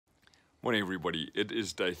Morning, everybody. It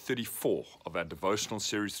is day 34 of our devotional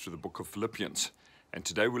series through the book of Philippians. And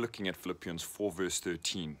today we're looking at Philippians 4 verse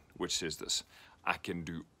 13, which says this: I can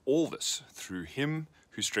do all this through him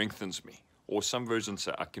who strengthens me. Or some versions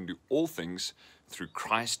say, I can do all things through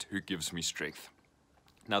Christ who gives me strength.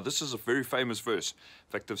 Now, this is a very famous verse.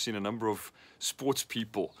 In fact, I've seen a number of sports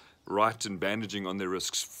people write and bandaging on their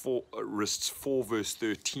wrists 4 verse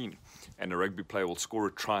 13. And a rugby player will score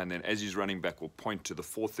a try, and then as he's running back will point to the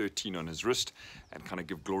 4:13 on his wrist and kind of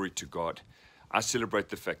give glory to God. I celebrate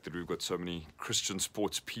the fact that we've got so many Christian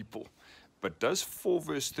sports people. But does 4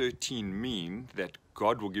 verse 13 mean that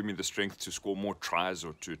God will give me the strength to score more tries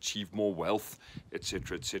or to achieve more wealth,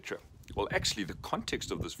 etc., etc.? Well, actually, the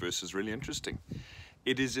context of this verse is really interesting.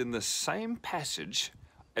 It is in the same passage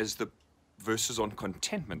as the verses on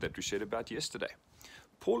contentment that we shared about yesterday.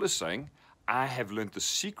 Paul is saying, I have learned the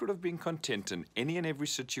secret of being content in any and every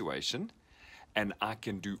situation, and I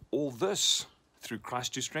can do all this through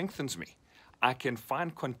Christ who strengthens me. I can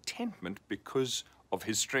find contentment because of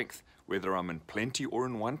his strength, whether I'm in plenty or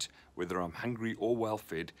in want, whether I'm hungry or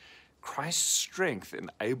well-fed. Christ's strength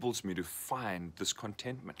enables me to find this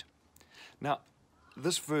contentment. Now,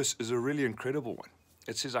 this verse is a really incredible one.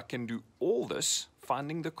 It says, I can do all this,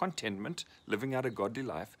 finding the contentment, living out a godly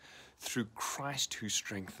life, through Christ who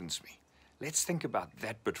strengthens me. Let's think about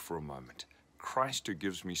that bit for a moment. Christ who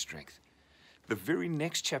gives me strength. The very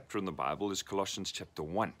next chapter in the Bible is Colossians chapter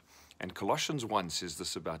 1. And Colossians 1 says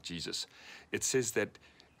this about Jesus. It says that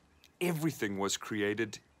everything was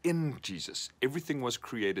created in Jesus. Everything was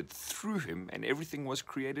created through him, and everything was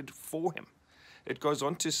created for him. It goes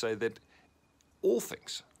on to say that all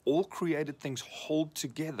things, all created things hold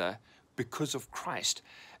together because of Christ.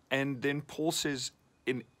 And then Paul says,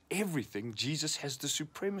 in everything, Jesus has the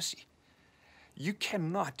supremacy. You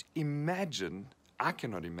cannot imagine, I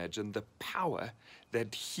cannot imagine the power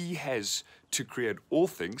that he has to create all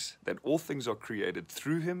things, that all things are created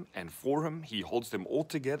through him and for him. He holds them all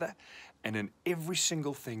together, and in every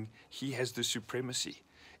single thing, he has the supremacy.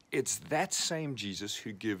 It's that same Jesus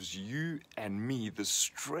who gives you and me the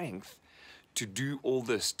strength to do all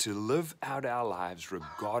this, to live out our lives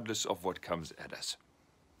regardless of what comes at us.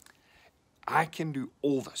 I can do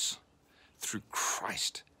all this through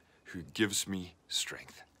Christ who gives me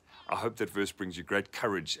strength. I hope that verse brings you great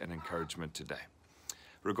courage and encouragement today.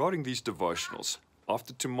 Regarding these devotionals,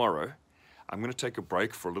 after tomorrow, I'm going to take a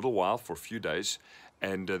break for a little while, for a few days,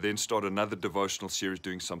 and then start another devotional series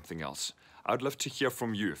doing something else. I'd love to hear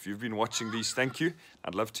from you. If you've been watching these, thank you.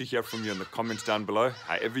 I'd love to hear from you in the comments down below,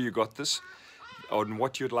 however you got this, on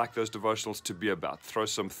what you'd like those devotionals to be about. Throw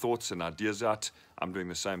some thoughts and ideas out. I'm doing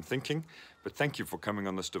the same thinking. But thank you for coming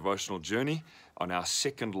on this devotional journey on our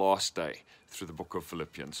second last day through the book of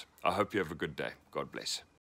Philippians. I hope you have a good day. God bless.